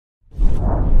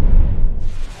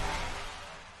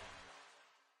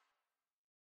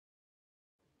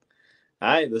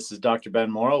Hi, this is Dr.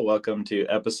 Ben Morrill. Welcome to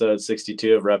episode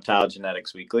 62 of Reptile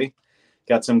Genetics Weekly.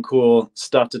 Got some cool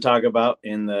stuff to talk about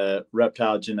in the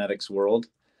reptile genetics world.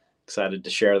 Excited to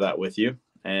share that with you.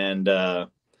 And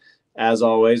as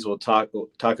always, we'll talk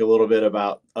a little bit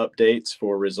about updates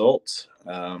for results.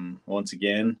 Once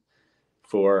again,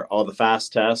 for all the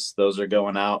fast tests, those are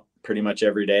going out pretty much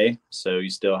every day. So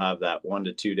you still have that 1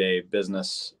 to 2 day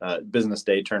business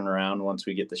day turnaround once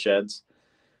we get the sheds.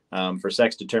 For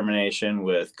sex determination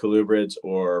with colubrids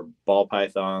or ball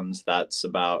pythons, that's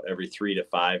about every 3 to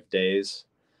 5 days.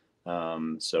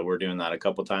 So we're doing that a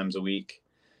couple times a week.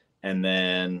 And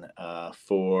then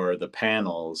for the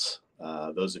panels,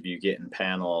 those of you getting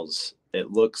panels,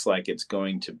 it looks like it's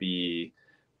going to be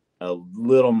a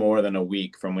little more than a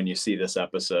week from when you see this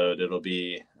episode. It'll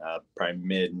be probably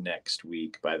mid next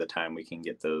week by the time we can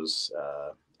get those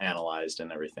analyzed and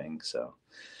everything. So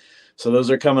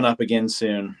those are coming up again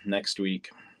soon next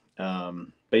week.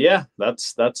 But yeah,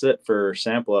 that's it for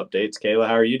sample updates. Kayla,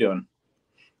 how are you doing?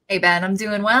 Hey, Ben, I'm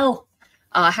doing well.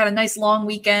 Had a nice long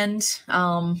weekend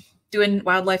doing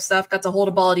wildlife stuff. Got to hold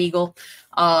a bald eagle,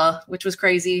 which was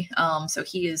crazy. So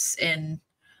he is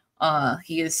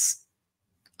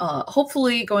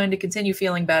hopefully going to continue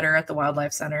feeling better at the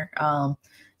wildlife center.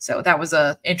 So that was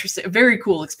a very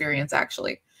cool experience,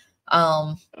 actually.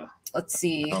 Let's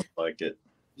see. Sounds like it.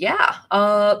 Yeah.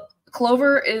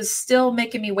 Clover is still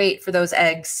making me wait for those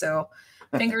eggs. So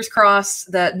fingers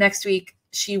crossed that next week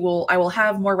I will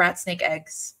have more rat snake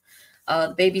eggs.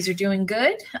 The babies are doing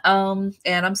good. And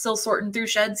I'm still sorting through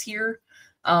sheds here,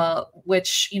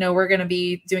 which, we're going to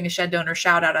be doing a shed donor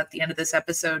shout out at the end of this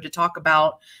episode to talk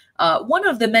about one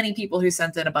of the many people who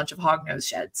sent in a bunch of hognose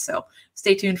sheds. So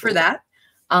stay tuned for that.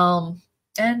 And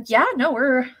yeah,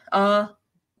 no,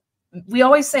 we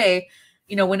always say,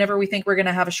 whenever we think we're going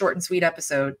to have a short and sweet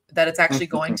episode, that it's actually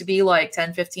going to be like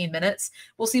 10, 15 minutes.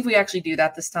 We'll see if we actually do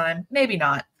that this time. Maybe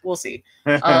not. We'll see.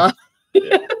 So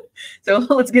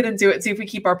let's get into it, see if we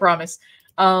keep our promise.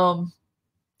 So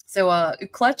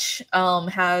Clutch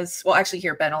has, well, actually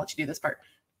here, Ben, I'll let you do this part.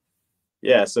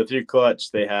 Yeah, so through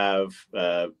Clutch, they have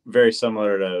very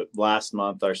similar to last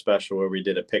month, our special where we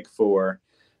did a pick 4.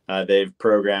 They've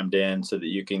programmed in so that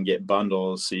you can get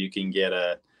bundles, so you can get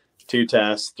a 2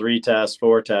 tests, 3 tests,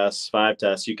 4 tests, 5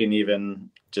 tests. You can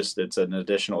even it's an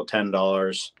additional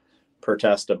 $10 per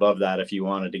test above that if you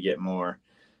wanted to get more.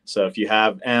 So if you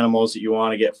have animals that you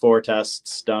want to get 4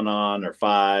 tests done on or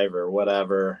 5 or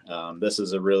whatever, this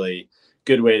is a really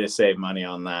good way to save money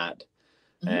on that.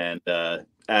 Mm-hmm.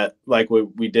 And like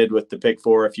we did with the pick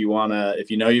 4, if you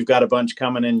know you've got a bunch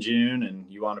coming in June and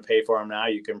you want to pay for them now,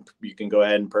 you can go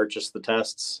ahead and purchase the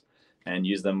tests and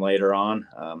use them later on.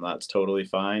 That's totally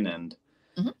fine. And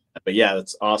but yeah,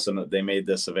 it's awesome that they made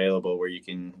this available where you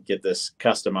can get this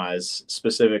customized,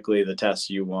 specifically the tests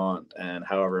you want and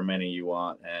however many you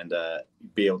want, and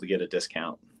be able to get a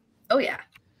discount. Oh yeah.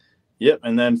 Yep.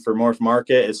 And then for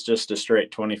MorphMarket, it's just a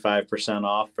straight 25%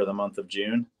 off for the month of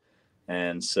June.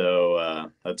 And so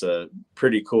that's a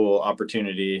pretty cool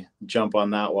opportunity. Jump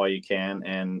on that while you can.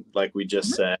 And like we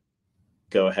just said,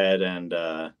 go ahead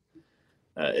and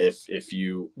if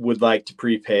you would like to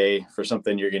prepay for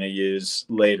something you're going to use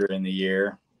later in the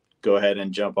year, go ahead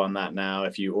and jump on that now.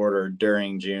 If you order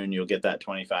during June, you'll get that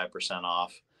 25%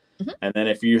 off. And then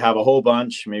if you have a whole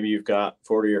bunch, maybe you've got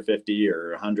 40 or 50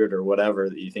 or 100 or whatever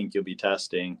that you think you'll be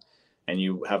testing, and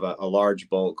you have a large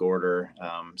bulk order,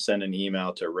 send an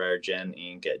email to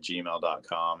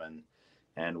raregeninc@gmail.com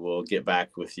and we'll get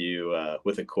back with you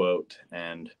with a quote.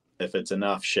 And if it's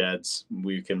enough sheds,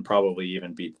 we can probably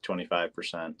even beat the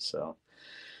 25%. So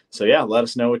yeah, let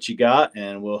us know what you got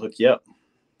and we'll hook you up.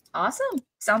 Awesome.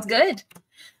 Sounds good.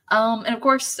 And of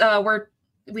course,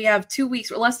 we have 2 weeks,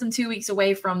 we're less than 2 weeks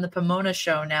away from the Pomona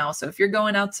show now. So if you're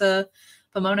going out to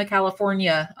Pomona,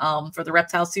 California, for the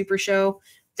Reptile Super Show,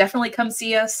 definitely come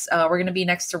see us. We're going to be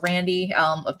next to Randy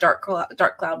of Dark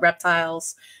Cloud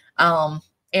Reptiles.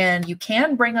 And you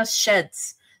can bring us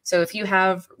sheds. So if you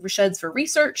have sheds for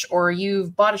research or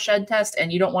you've bought a shed test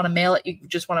and you don't want to mail it, you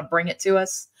just want to bring it to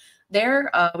us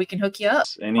there, we can hook you up.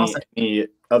 Any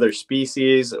other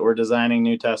species that we're designing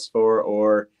new tests for,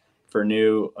 or for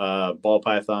new ball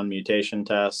python mutation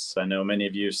tests? I know many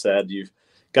of you said you've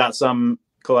got some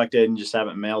collected and just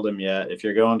haven't mailed them yet. If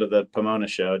you're going to the Pomona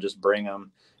show, just bring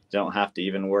them. You don't have to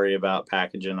even worry about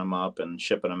packaging them up and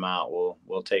shipping them out.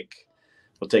 We'll take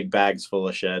bags full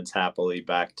of sheds happily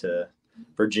back to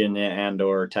Virginia and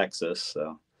or Texas.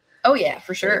 So oh yeah,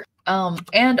 for sure.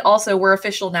 And also we're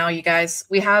official now, you guys.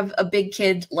 We have a big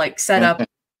kid set up.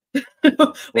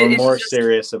 We're more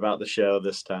serious about the show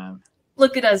this time.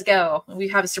 Look at us go. We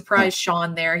have a surprise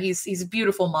Sean there. He's a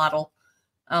beautiful model.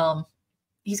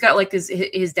 He's got like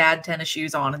his dad tennis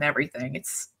shoes on and everything.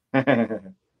 It's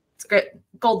great.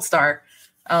 Gold star.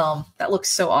 That looks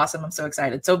so awesome. I'm so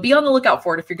excited. So be on the lookout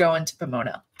for it if you're going to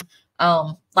Pomona.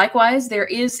 Likewise, there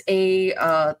is a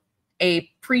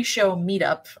pre-show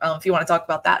meetup. If you want to talk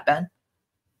about that, Ben.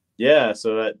 Yeah,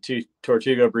 so at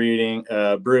Tortuga Brewing,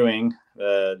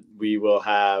 we will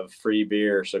have free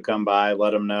beer. So come by,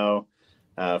 let them know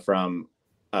from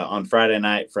on Friday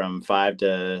night from 5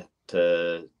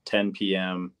 to 10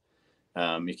 p.m.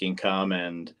 You can come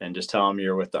and just tell them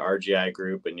you're with the RGI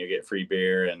group, and you get free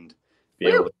beer and be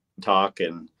able to talk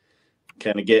and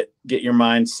kind of get your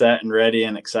mind set and ready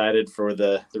and excited for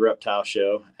the reptile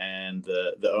show. And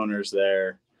the owners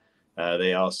there,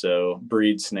 they also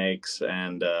breed snakes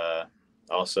and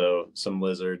also some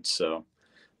lizards. So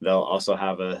they'll also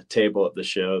have a table at the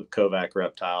show, Kovac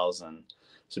Reptiles, and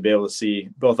so be able to see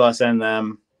both us and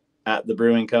them at the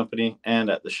brewing company and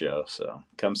at the show. So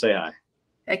come say hi.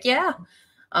 Heck yeah.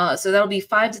 So that'll be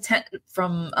 5 to 10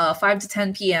 from 5 to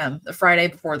 10 p.m. the Friday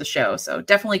before the show. So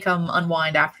definitely come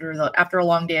unwind after a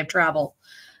long day of travel,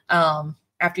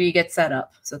 after you get set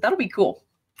up. So that'll be cool.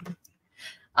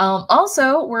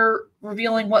 Also, we're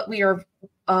revealing what we're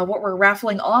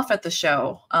raffling off at the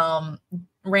show.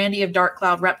 Randy of Dark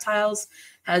Cloud Reptiles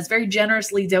has very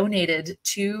generously donated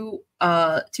two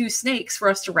snakes for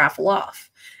us to raffle off.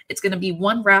 It's going to be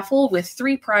one raffle with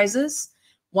 3 prizes.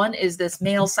 One is this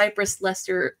male Cypress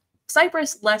lesser.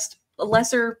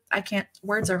 I can't.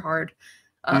 Words are hard.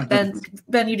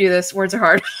 Ben, you do this. Words are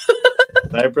hard.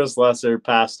 Cypress lesser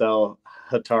pastel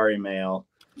Hatari male.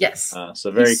 Yes.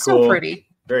 So very He's cool. So pretty.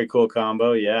 Very cool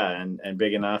combo. Yeah, and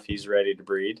big enough. He's ready to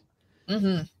breed.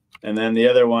 Mm-hmm. And then the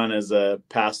other one is a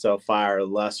pastel fire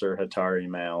lesser Hatari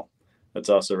male that's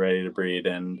also ready to breed.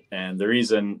 And the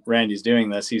reason Randy's doing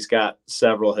this, he's got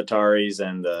several Hataris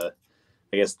and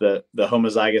I guess the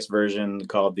homozygous version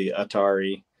called the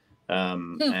Atari.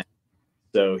 And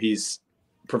so he's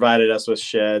provided us with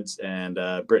sheds, and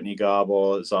Brittany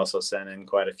Gobble has also sent in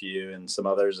quite a few, and some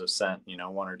others have sent,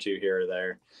 1 or 2 here or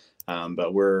there.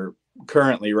 But we're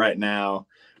currently right now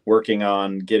working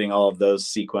on getting all of those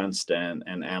sequenced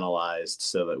and analyzed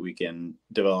so that we can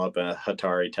develop a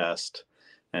Hatari test.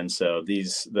 And so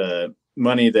the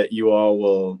money that you all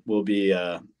will be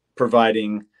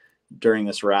providing during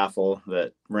this raffle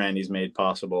that Randy's made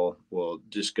possible will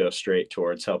just go straight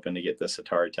towards helping to get this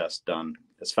Hatari test done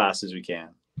as fast as we can.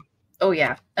 Oh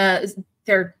yeah.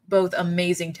 They're both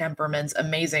amazing temperaments,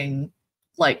 amazing,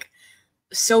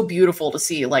 so beautiful to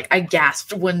see. I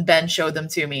gasped when Ben showed them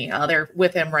to me. They're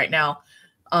with him right now.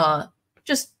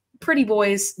 Just pretty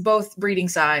boys, both breeding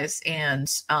size.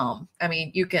 And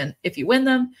you can, if you win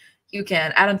them, you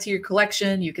can add them to your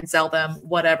collection. You can sell them,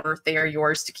 whatever. They are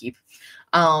yours to keep.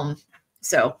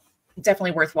 So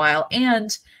definitely worthwhile.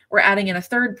 And we're adding in a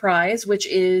 3rd prize, which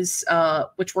is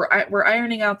which we're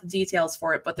ironing out the details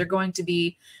for it, but they're going to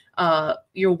be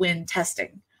you'll win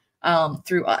testing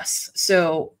through us.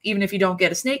 So even if you don't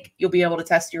get a snake, you'll be able to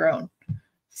test your own.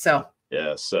 So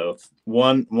yeah, so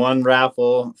one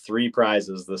raffle, 3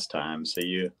 prizes this time. So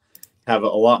you have a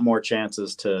lot more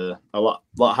chances to a lot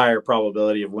higher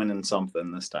probability of winning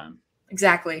something this time.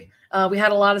 Exactly. We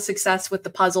had a lot of success with the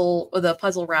puzzle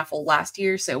raffle last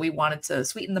year, so we wanted to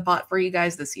sweeten the pot for you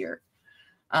guys this year.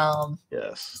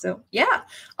 Yes. So yeah.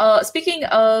 Speaking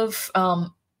of,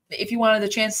 if you wanted the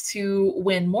chance to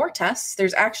win more tests,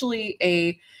 there's actually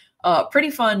a pretty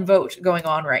fun vote going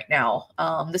on right now.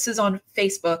 This is on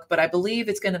Facebook, but I believe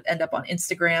it's going to end up on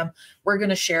Instagram. We're going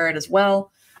to share it as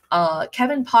well.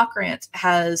 Kevin Pockrant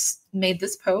has made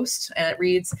this post, and it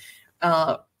reads,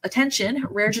 attention,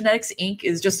 Rare Genetics Inc.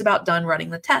 is just about done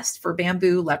running the test for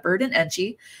bamboo, leopard, and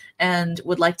enchi, and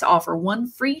would like to offer 1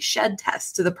 free shed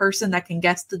test to the person that can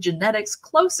guess the genetics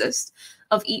closest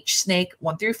of each snake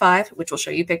 1 through 5, which we'll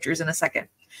show you pictures in a second.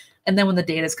 And then when the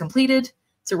data is completed,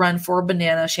 to run for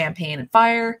banana, champagne, and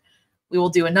fire, we will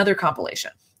do another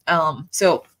compilation.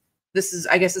 So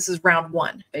I guess this is round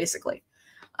 1, basically.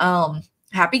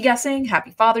 Happy guessing, happy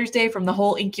Father's Day from the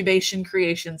whole Incubation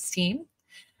Creations team.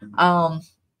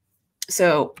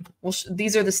 So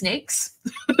these are the snakes.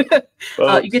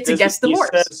 Well, you get to guess the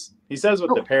morphs. He says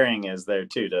what the pairing is there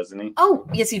too, doesn't he? Oh,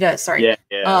 yes, he does. Sorry.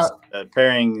 Yeah. The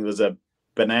pairing was a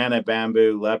banana,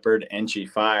 bamboo, leopard, enchi,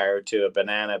 fire to a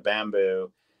banana,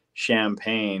 bamboo,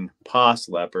 champagne, pos,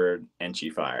 leopard,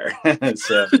 enchi, fire.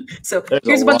 so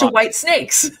here's a bunch of white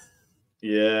snakes.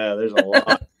 Yeah, there's a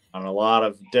lot on a lot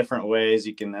of different ways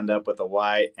you can end up with a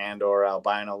white and or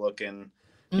albino looking.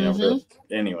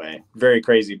 Anyway, very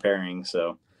crazy pairing.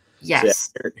 So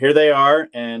yes, so here they are.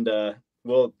 And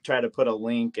we'll try to put a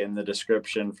link in the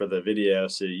description for the video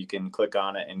so you can click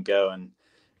on it and go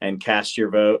and cast your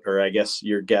vote, or I guess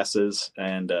your guesses,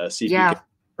 and see if you Yeah, can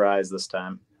prize this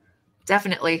time.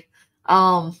 definitely.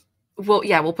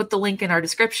 We'll put the link in our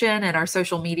description and our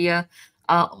social media.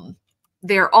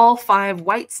 They're all 5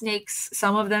 white snakes.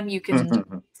 Some of them you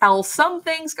can tell some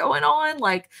things going on.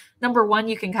 Like number 1,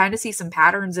 you can kind of see some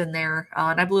patterns in there.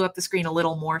 And I blew up the screen a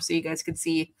little more so you guys could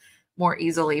see more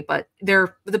easily. But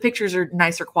the pictures are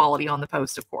nicer quality on the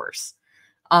post, of course.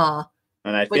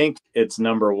 And I think it's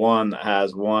number 1 that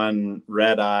has one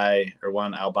red eye or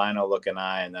one albino looking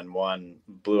eye, and then one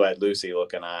blue-eyed Lucy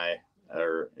looking eye,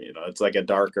 or it's like a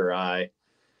darker eye.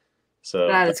 So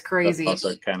that is crazy. That's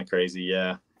also kind of crazy,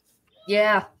 yeah.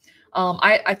 Yeah.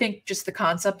 I think just the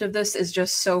concept of this is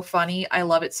just so funny. I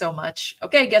love it so much.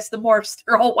 Okay, guess the morphs.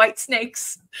 They're all white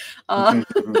snakes.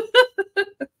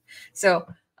 So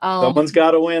someone's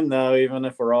got to win, though, even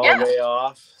if we're all way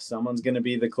off. Someone's going to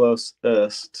be the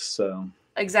closest. So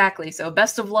exactly. So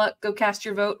best of luck. Go cast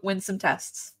your vote. Win some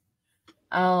tests.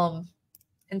 And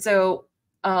so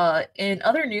in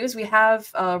other news, we have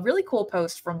a really cool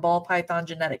post from Ball Python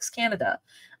Genetics Canada.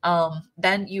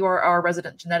 Ben, you are our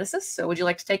resident geneticist, so would you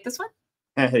like to take this one?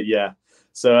 Yeah.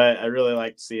 So I really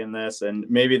liked seeing this, and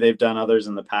maybe they've done others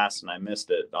in the past and I missed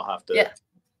it. I'll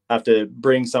have to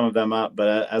bring some of them up,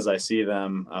 but as I see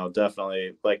them, I'll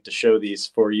definitely like to show these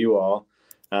for you all.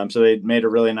 So they made a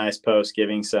really nice post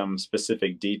giving some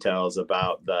specific details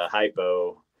about the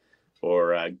hypo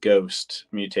or ghost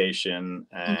mutation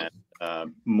and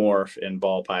morph in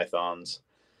ball pythons.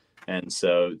 And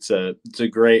so it's a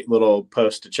great little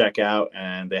post to check out,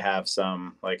 and they have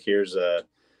some, like, here's a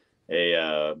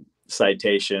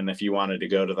citation if you wanted to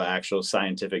go to the actual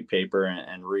scientific paper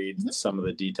and read some of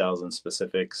the details and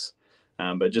specifics.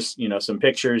 But just, some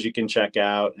pictures you can check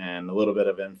out and a little bit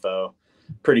of info.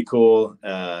 Pretty cool.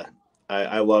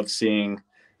 I love seeing,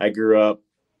 I grew up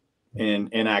in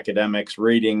academics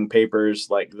reading papers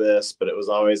like this, but it was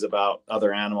always about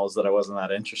other animals that I wasn't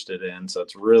that interested in. So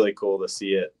it's really cool to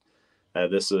see it.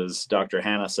 This was Dr.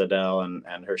 Hannah Siddell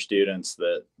and her students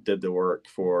that did the work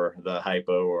for the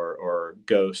hypo or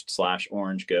ghost /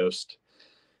 orange ghost.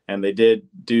 And they did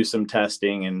do some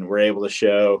testing and were able to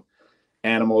show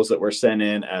animals that were sent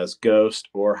in as ghost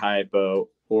or hypo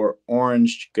or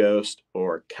orange ghost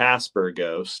or Casper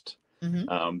ghost.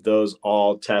 Those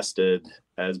all tested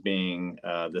as being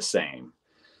the same.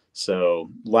 So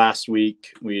last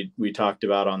week we talked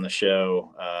about on the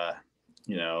show,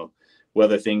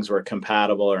 whether things were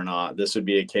compatible or not. This would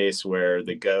be a case where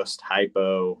the ghost,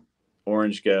 hypo,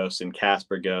 orange ghost, and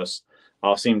Casper ghost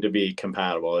all seem to be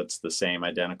compatible. It's the same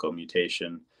identical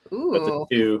mutation. Ooh. But the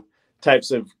 2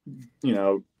 types of,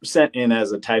 sent in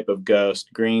as a type of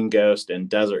ghost, green ghost and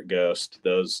desert ghost,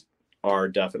 those are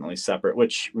definitely separate,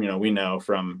 which, we know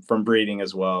from breeding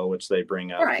as well, which they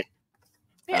bring up. Right.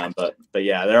 Yeah. But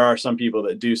yeah, there are some people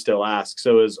that do still ask,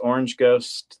 so is orange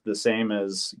ghost the same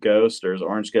as ghost, or is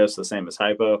orange ghost the same as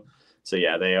hypo? So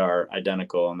yeah, they are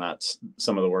identical, and that's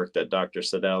some of the work that Dr.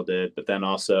 Siddell did. But then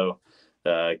also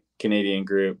Canadian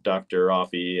group, Dr.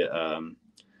 Rafi,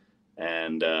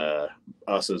 and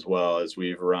us as well, as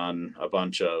we've run a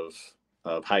bunch of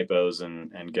hypos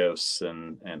and ghosts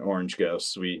and orange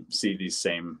ghosts. We see these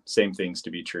same things to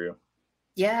be true.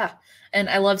 Yeah. And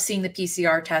I love seeing the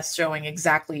PCR test showing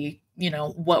exactly,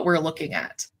 what we're looking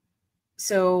at.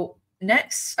 So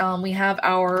next, we have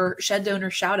our shed donor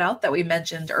shout out that we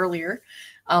mentioned earlier.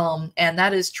 And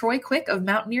that is Troy Quick of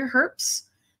Mountaineer Herps.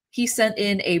 He sent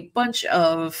in a bunch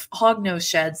of hognose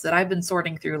sheds that I've been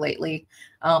sorting through lately.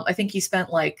 I think he sent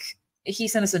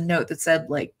us a note that said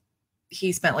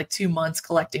he spent 2 months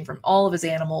collecting from all of his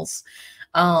animals.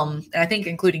 And I think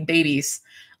including babies.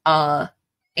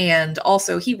 And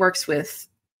also he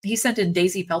sent in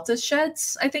Daisy Peltis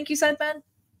sheds, I think you said, Ben?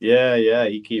 Yeah.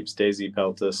 He keeps Daisy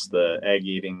Peltis, the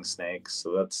egg-eating snakes.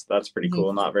 So that's pretty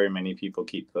cool. Not very many people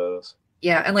keep those.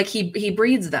 Yeah, and he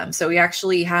breeds them. So he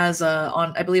actually has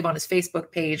I believe on his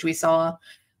Facebook page, we saw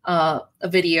a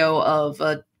video of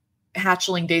a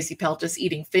hatchling Daisy Peltis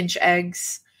eating finch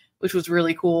eggs, which was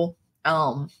really cool.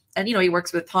 And he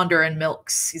works with Honduran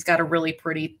milks. He's got a really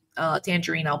pretty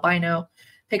tangerine albino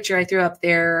picture I threw up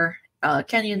there,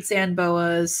 Kenyan sand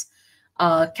boas,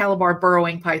 Calabar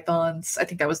burrowing pythons. I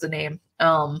think that was the name.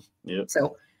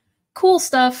 So cool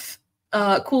stuff.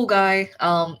 Cool guy.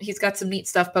 He's got some neat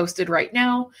stuff posted right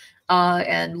now,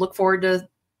 and look forward to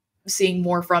seeing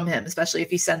more from him, especially if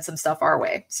he sends some stuff our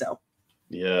way. So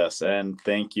yes, and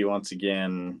thank you once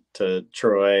again to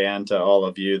Troy and to all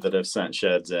of you that have sent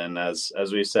sheds in. As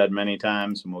we've said many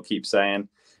times, and we'll keep saying,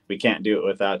 we can't do it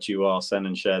without you all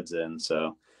sending sheds in.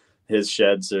 So his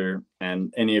sheds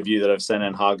and any of you that have sent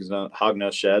in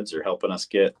hognose sheds are helping us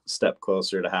get a step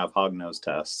closer to have hognose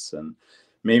tests. And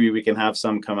maybe we can have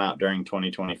some come out during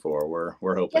 2024.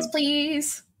 We're hoping. Yes,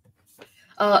 please.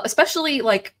 Especially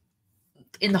like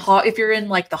in the if you're in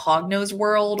like the hognose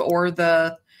world or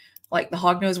the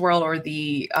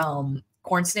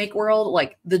corn snake world,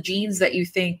 like the genes that you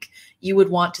think you would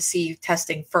want to see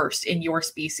testing first in your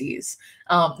species.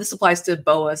 This applies to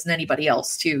boas and anybody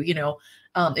else too. You know,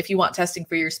 if you want testing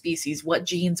for your species, what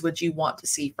genes would you want to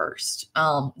see first?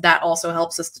 That also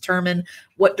helps us determine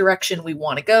what direction we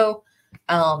want to go.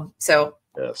 So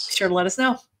yes, be sure to let us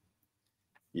know.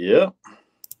 Yeah.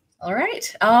 All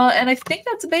right. And I think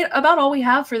that's about all we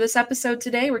have for this episode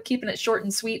today. We're keeping it short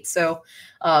and sweet so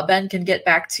Ben can get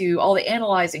back to all the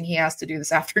analyzing he has to do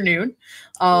this afternoon.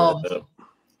 All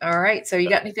right. So you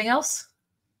got anything else?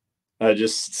 I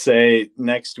just say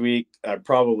next week, I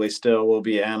probably still will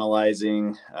be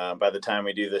analyzing by the time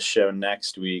we do this show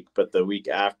next week. But the week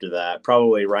after that,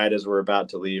 probably right as we're about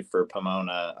to leave for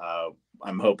Pomona,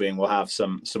 I'm hoping we'll have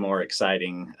some more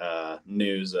exciting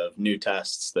news of new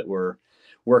tests that we're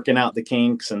working out the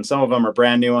kinks, and some of them are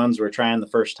brand new ones we're trying the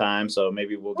first time, so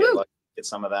maybe we'll get lucky to get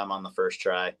some of them on the first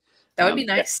try. That would be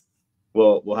nice.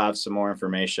 We'll have some more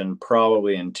information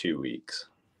probably in 2 weeks.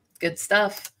 Good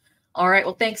stuff. All right.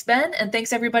 Well, thanks, Ben, and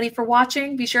thanks everybody for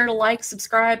watching. Be sure to like,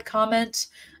 subscribe, comment,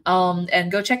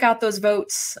 and go check out those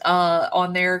votes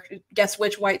on there. Guess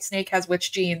which white snake has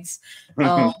which genes.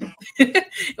 We'll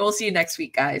see you next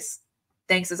week, guys.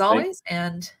 Thanks as always,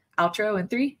 and outro in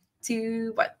 3,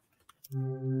 2, 1.